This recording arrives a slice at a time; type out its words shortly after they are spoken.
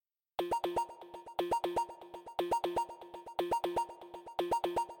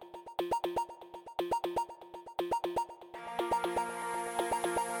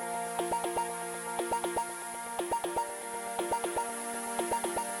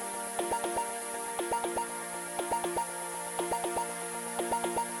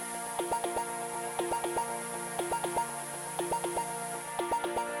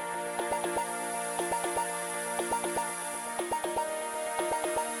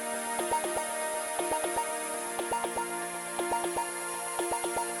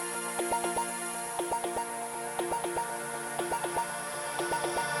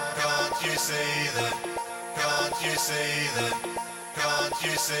see that? Can't you see that? Can't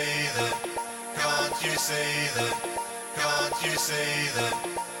you see that? Can't you see that? Can't you see that?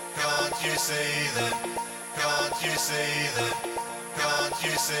 Can't you see that? Can't you see that? Can't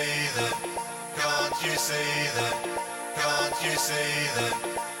you see that? Can't you see that? Can't you see that?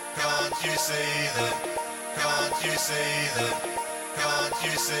 Can't you see that? Can't you see that? Can't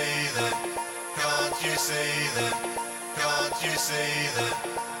you see that? Can't you see that? Can't you see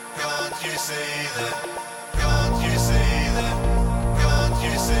that? Can't you see that?